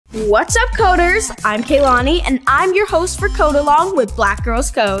What's up, coders? I'm Kaylani, and I'm your host for Code Along with Black Girls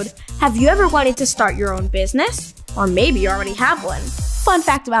Code. Have you ever wanted to start your own business? Or maybe you already have one. Fun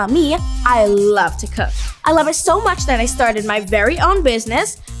fact about me, I love to cook. I love it so much that I started my very own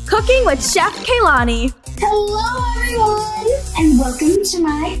business, Cooking with Chef Kaylani. Hello everyone, and welcome to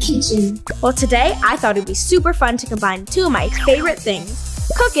my kitchen. Well, today I thought it'd be super fun to combine two of my favorite things,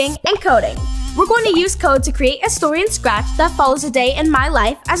 cooking and coding. We're going to use code to create a story in Scratch that follows a day in my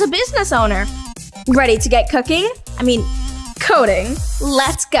life as a business owner. Ready to get cooking? Coding.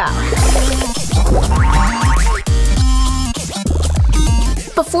 Let's go.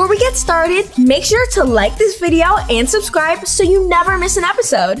 Before we get started, make sure to like this video and subscribe so you never miss an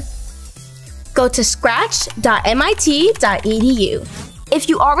episode. Go to scratch.mit.edu. If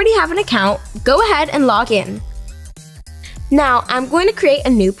you already have an account, go ahead and log in. Now, I'm going to create a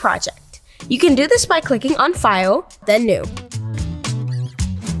new project. You can do this by clicking on File, then New.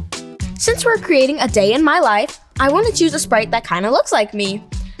 Since we're creating a day in my life, I want to choose a sprite that kind of looks like me.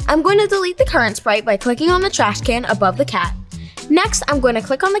 I'm going to delete the current sprite by clicking on the trash can above the cat. Next, I'm going to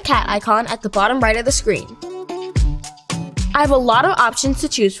click on the cat icon at the bottom right of the screen. I have a lot of options to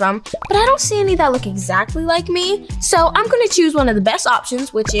choose from, but I don't see any that look exactly like me, so I'm going to choose one of the best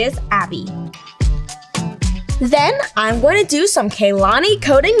options, which is Abby. Then, I'm going to do some Kaylani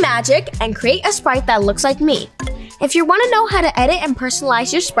coding magic and create a sprite that looks like me. If you want to know how to edit and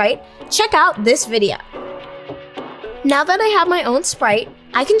personalize your sprite, check out this video. Now that I have my own sprite,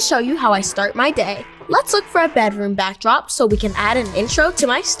 I can show you how I start my day. Let's look for a bedroom backdrop so we can add an intro to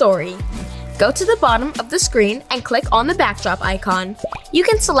my story. Go to the bottom of the screen and click on the backdrop icon. You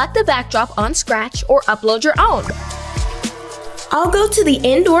can select the backdrop on Scratch or upload your own. I'll go to the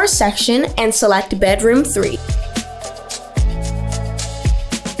indoor section and select bedroom 3.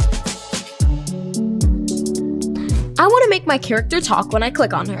 I want to make my character talk when I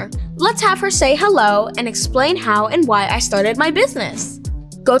click on her. Let's have her say hello and explain how and why I started my business.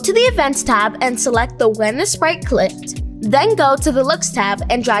 Go to the Events tab and select the When the Sprite Clicked. Then go to the Looks tab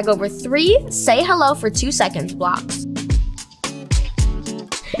and drag over 3 Say Hello for 2 seconds blocks.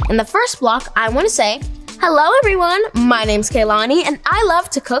 In the first block, I want to say, hello everyone, my name's Kaylani and I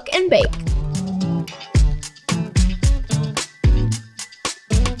love to cook and bake.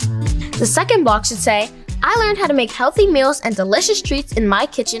 The second block should say, I learned how to make healthy meals and delicious treats in my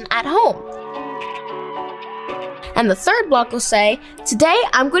kitchen at home. And the third block will say, today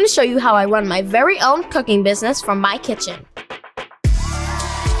I'm going to show you how I run my very own cooking business from my kitchen.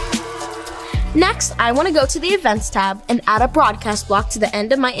 Next, I want to go to the Events tab and add a broadcast block to the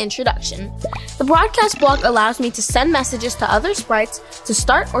end of my introduction. The broadcast block allows me to send messages to other sprites to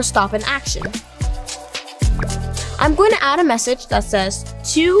start or stop an action. I'm going to add a message that says,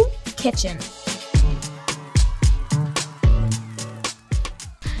 to kitchen.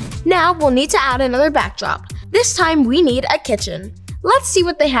 Now we'll need to add another backdrop. This time we need a kitchen. Let's see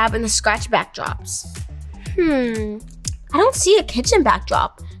what they have in the Scratch backdrops. I don't see a kitchen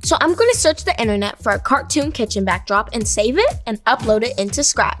backdrop. So I'm going to search the internet for a cartoon kitchen backdrop and save it and upload it into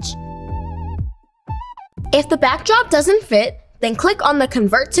Scratch. If the backdrop doesn't fit, then click on the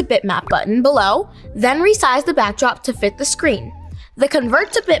Convert to Bitmap button below, then resize the backdrop to fit the screen. The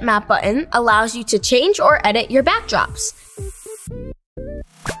Convert to Bitmap button allows you to change or edit your backdrops.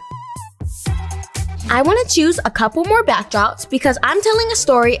 I want to choose a couple more backdrops because I'm telling a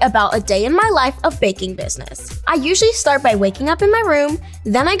story about a day in my life of baking business. I usually start by waking up in my room,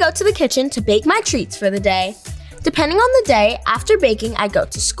 then I go to the kitchen to bake my treats for the day. Depending on the day, after baking, I go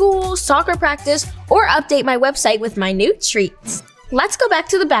to school, soccer practice, or update my website with my new treats. Let's go back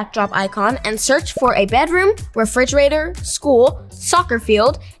to the backdrop icon and search for a bedroom, refrigerator, school, soccer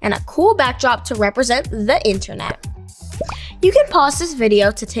field, and a cool backdrop to represent the internet. You can pause this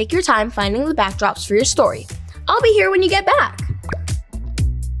video to take your time finding the backdrops for your story. I'll be here when you get back.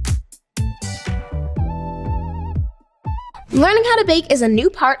 Learning how to bake is a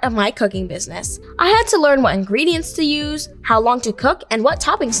new part of my cooking business. I had to learn what ingredients to use, how long to cook, and what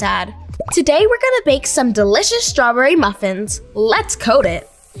toppings to add. Today we're gonna bake some delicious strawberry muffins. Let's code it.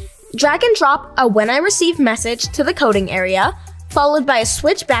 Drag and drop a When I Receive message to the coding area, followed by a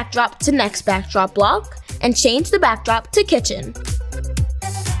switch backdrop to next backdrop block, and change the backdrop to kitchen.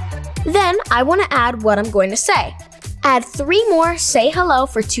 Then I want to add what I'm going to say. Add 3 more Say Hello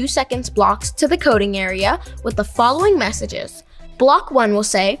for 2 seconds blocks to the coding area with the following messages. Block 1 will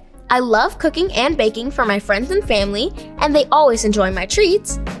say, I love cooking and baking for my friends and family, and they always enjoy my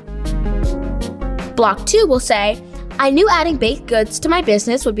treats. Block 2 will say, I knew adding baked goods to my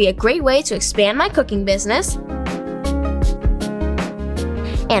business would be a great way to expand my cooking business.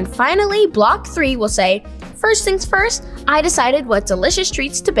 And finally, block 3 will say, first things first, I decided what delicious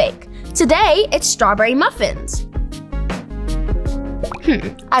treats to bake. Today, it's strawberry muffins.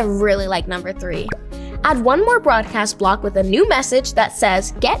 I really like number 3. Add one more broadcast block with a new message that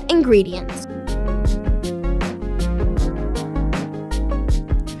says, "Get ingredients."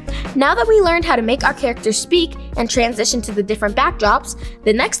 Now that we learned how to make our characters speak and transition to the different backdrops,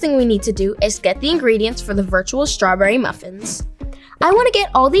 the next thing we need to do is get the ingredients for the virtual strawberry muffins. I want to get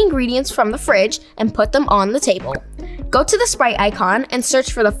all the ingredients from the fridge and put them on the table. Go to the Sprite icon and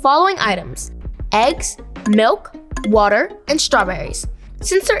search for the following items: eggs, milk, water, and strawberries.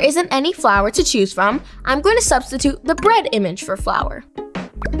 Since there isn't any flour to choose from, I'm going to substitute the bread image for flour.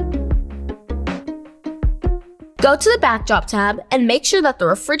 Go to the Backdrop tab and make sure that the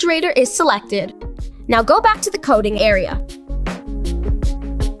refrigerator is selected. Now go back to the coding area.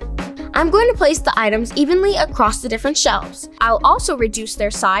 I'm going to place the items evenly across the different shelves. I'll also reduce their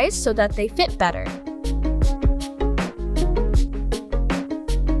size so that they fit better.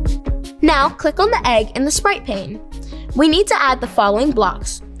 Now click on the egg in the Sprite pane. We need to add the following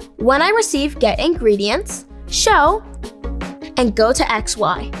blocks: when I receive get ingredients, show, and go to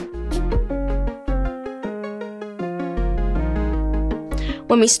XY.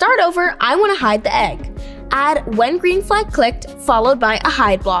 When we start over, I want to hide the egg. Add when green flag clicked followed by a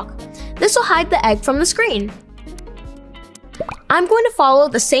hide block. This will hide the egg from the screen. I'm going to follow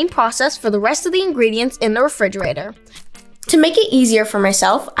the same process for the rest of the ingredients in the refrigerator. To make it easier for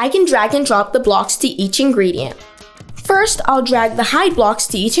myself, I can drag and drop the blocks to each ingredient. First, I'll drag the hide blocks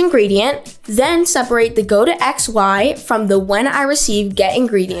to each ingredient, then separate the go to XY from the when I receive get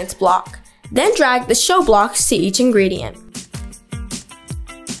ingredients block. Then drag the show blocks to each ingredient.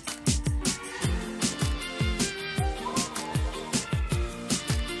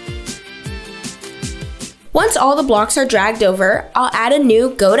 Once all the blocks are dragged over, I'll add a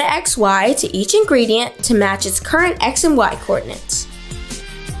new go to XY to each ingredient to match its current X and Y coordinates.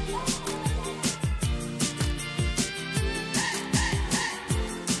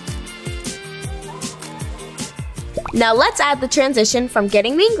 Now let's add the transition from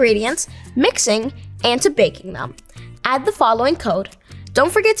getting the ingredients, mixing, and to baking them. Add the following code.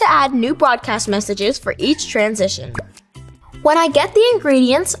 Don't forget to add new broadcast messages for each transition. When I get the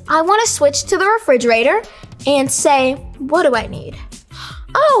ingredients, I want to switch to the refrigerator and say, what do I need?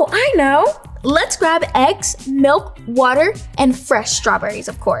 Oh, I know! Let's grab eggs, milk, water, and fresh strawberries,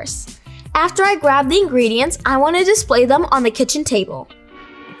 of course. After I grab the ingredients, I want to display them on the kitchen table.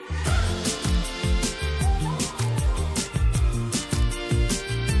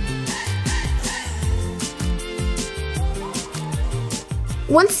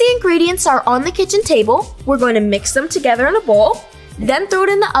 Once the ingredients are on the kitchen table, we're going to mix them together in a bowl, then throw it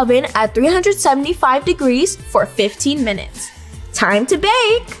in the oven at 375 degrees for 15 minutes. Time to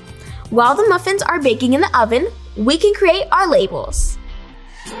bake! While the muffins are baking in the oven, we can create our labels.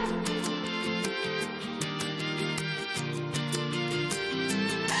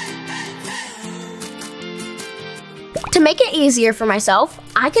 To make it easier for myself,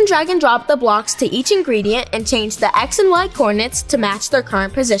 I can drag and drop the blocks to each ingredient and change the X and Y coordinates to match their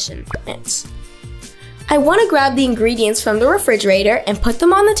current position. I want to grab the ingredients from the refrigerator and put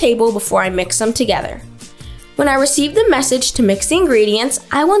them on the table before I mix them together. When I receive the message to mix the ingredients,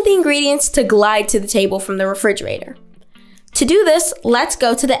 I want the ingredients to glide to the table from the refrigerator. To do this, let's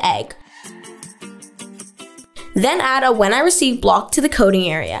go to the egg. Then add a when I receive block to the coding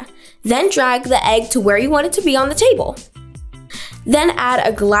area. Then drag the egg to where you want it to be on the table. Then add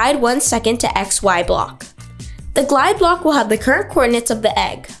a glide 1 second to XY block. The glide block will have the current coordinates of the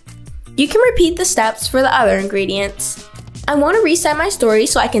egg. You can repeat the steps for the other ingredients. I want to reset my story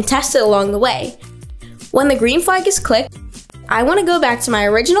so I can test it along the way. When the green flag is clicked, I want to go back to my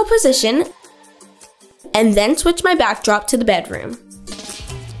original position and then switch my backdrop to the bedroom.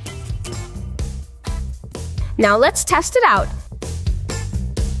 Now let's test it out.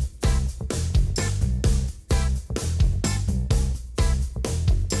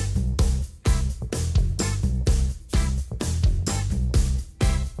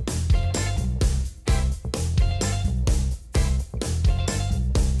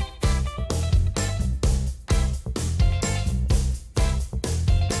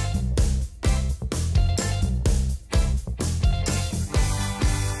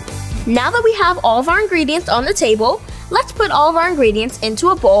 Now that we have all of our ingredients on the table, let's put all of our ingredients into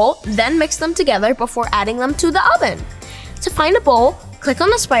a bowl, then mix them together before adding them to the oven. To find a bowl, click on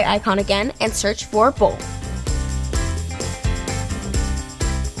the Sprite icon again and search for bowl.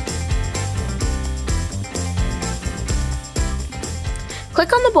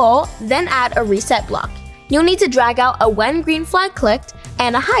 Click on the bowl, then add a reset block. You'll need to drag out a when green flag clicked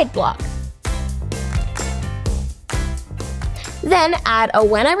and a hide block. Then add a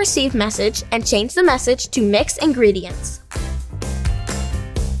when I receive message and change the message to mix ingredients.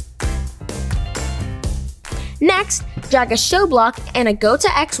 Next, drag a show block and a go to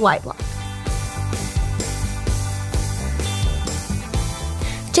XY block.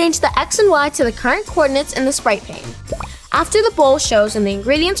 Change the X and Y to the current coordinates in the sprite pane. After the bowl shows and the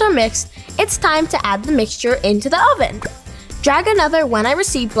ingredients are mixed, it's time to add the mixture into the oven. Drag another when I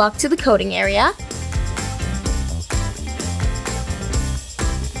receive block to the coating area.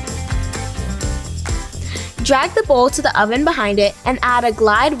 Drag the bowl to the oven behind it and add a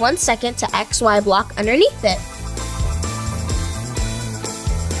glide 1 second to XY block underneath it.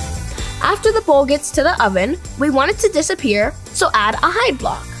 After the bowl gets to the oven, we want it to disappear, so add a hide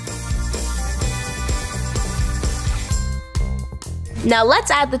block. Now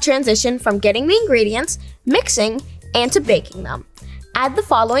let's add the transition from getting the ingredients, mixing, and to baking them. Add the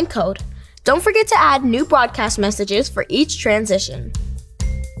following code. Don't forget to add new broadcast messages for each transition.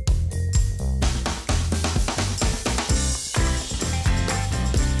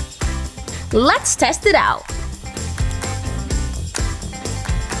 Let's test it out.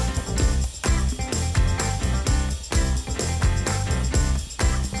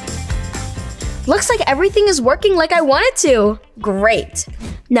 Looks like everything is working like I want it to. Great!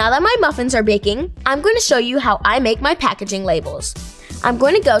 Now that my muffins are baking, I'm going to show you how I make my packaging labels. I'm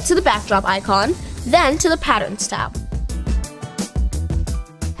going to go to the backdrop icon, then to the Patterns tab.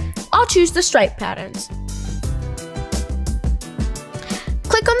 I'll choose the stripe patterns.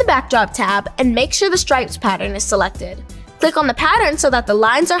 Click on the Backdrop tab and make sure the stripes pattern is selected. Click on the pattern so that the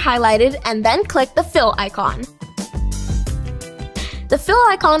lines are highlighted and then click the Fill icon. The Fill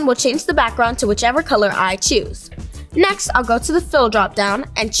icon will change the background to whichever color I choose. Next, I'll go to the Fill drop-down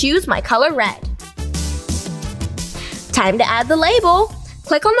and choose my color red. Time to add the label.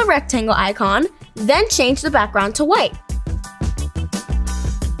 Click on the rectangle icon, then change the background to white.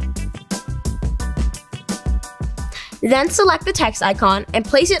 Then select the text icon and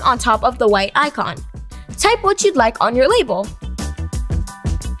place it on top of the white icon. Type what you'd like on your label.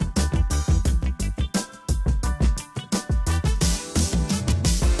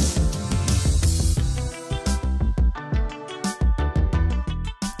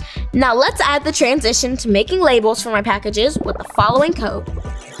 Now let's add the transition to making labels for my packages with the following code.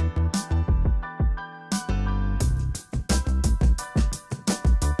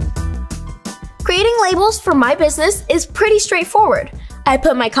 Creating labels for my business is pretty straightforward. I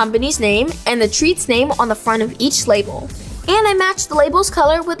put my company's name and the treat's name on the front of each label, and I match the label's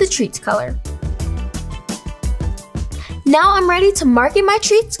color with the treat's color. Now I'm ready to market my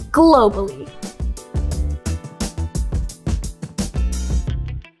treats globally.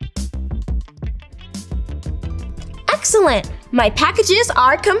 Excellent! My packages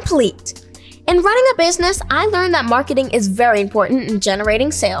are complete. In running a business, I learned that marketing is very important in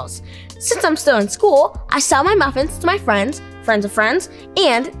generating sales. Since I'm still in school, I sell my muffins to my friends, friends of friends,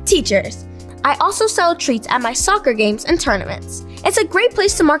 and teachers. I also sell treats at my soccer games and tournaments. It's a great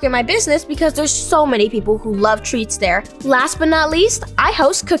place to market my business because there's so many people who love treats there. Last but not least, I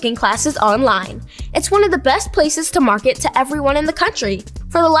host cooking classes online. It's one of the best places to market to everyone in the country.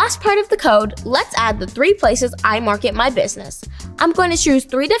 For the last part of the code, let's add the 3 places I market my business. I'm going to choose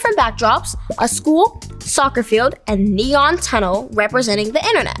 3 different backdrops, a school, soccer field, and neon tunnel representing the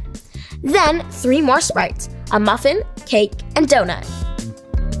internet. Then 3 more sprites, a muffin, cake, and donut.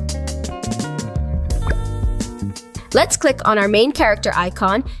 Let's click on our main character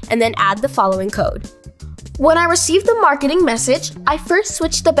icon and then add the following code. When I receive the marketing message, I first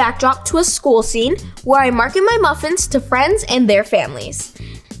switch the backdrop to a school scene where I market my muffins to friends and their families.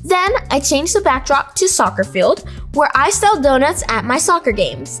 Then I change the backdrop to soccer field where I sell donuts at my soccer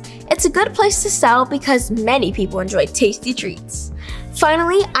games. It's a good place to sell because many people enjoy tasty treats.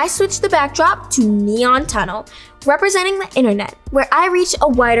 Finally, I switch the backdrop to neon tunnel, representing the internet, where I reach a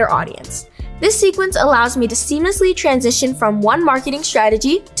wider audience. This sequence allows me to seamlessly transition from one marketing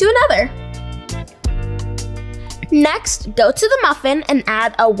strategy to another. Next, go to the muffin and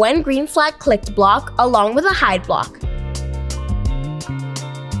add a when green flag clicked block along with a hide block.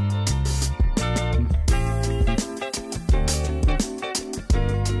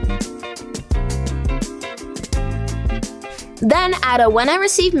 Then add a when I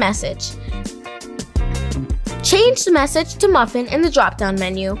receive message. Change the message to muffin in the drop-down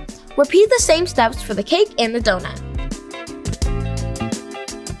menu. Repeat the same steps for the cake and the donut.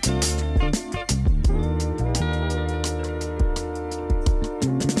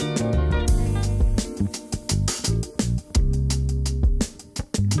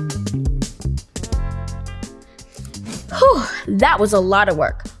 Whew, that was a lot of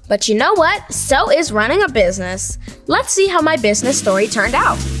work. But you know what? So is running a business. Let's see how my business story turned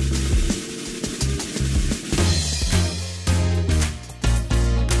out.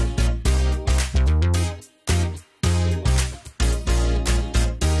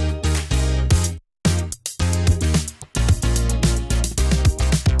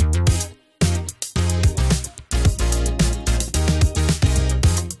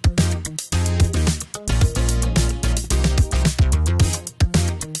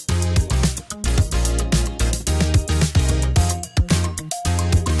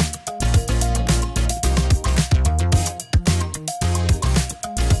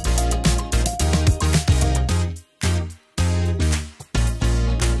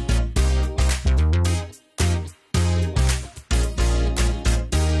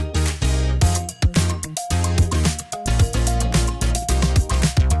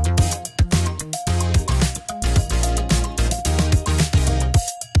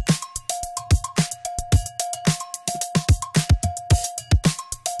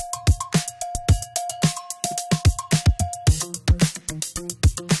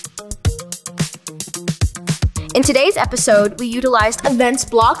 In today's episode, we utilized events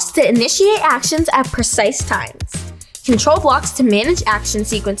blocks to initiate actions at precise times, control blocks to manage action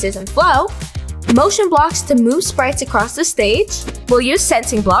sequences and flow, motion blocks to move sprites across the stage. We'll use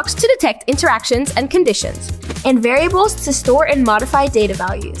sensing blocks to detect interactions and conditions, and variables to store and modify data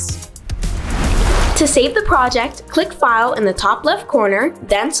values. To save the project, click File in the top left corner,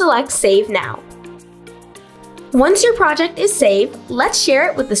 then select Save Now. Once your project is saved, let's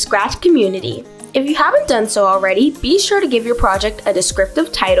share it with the Scratch community. If you haven't done so already, be sure to give your project a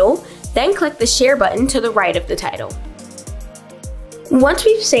descriptive title, then click the Share button to the right of the title. Once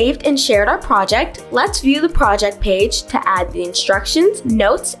we've saved and shared our project, let's view the project page to add the instructions,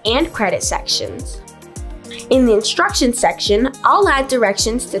 notes, and credit sections. In the instructions section, I'll add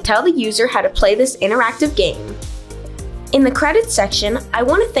directions to tell the user how to play this interactive game. In the credits section, I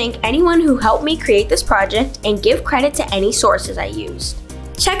want to thank anyone who helped me create this project and give credit to any sources I used.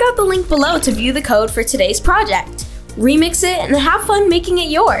 Check out the link below to view the code for today's project. Remix it and have fun making it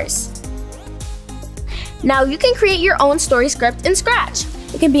yours. Now you can create your own story script in Scratch.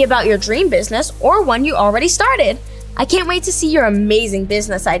 It can be about your dream business or one you already started. I can't wait to see your amazing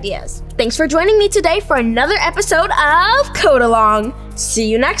business ideas. Thanks for joining me today for another episode of Code Along. See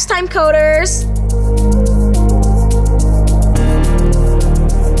you next time, coders!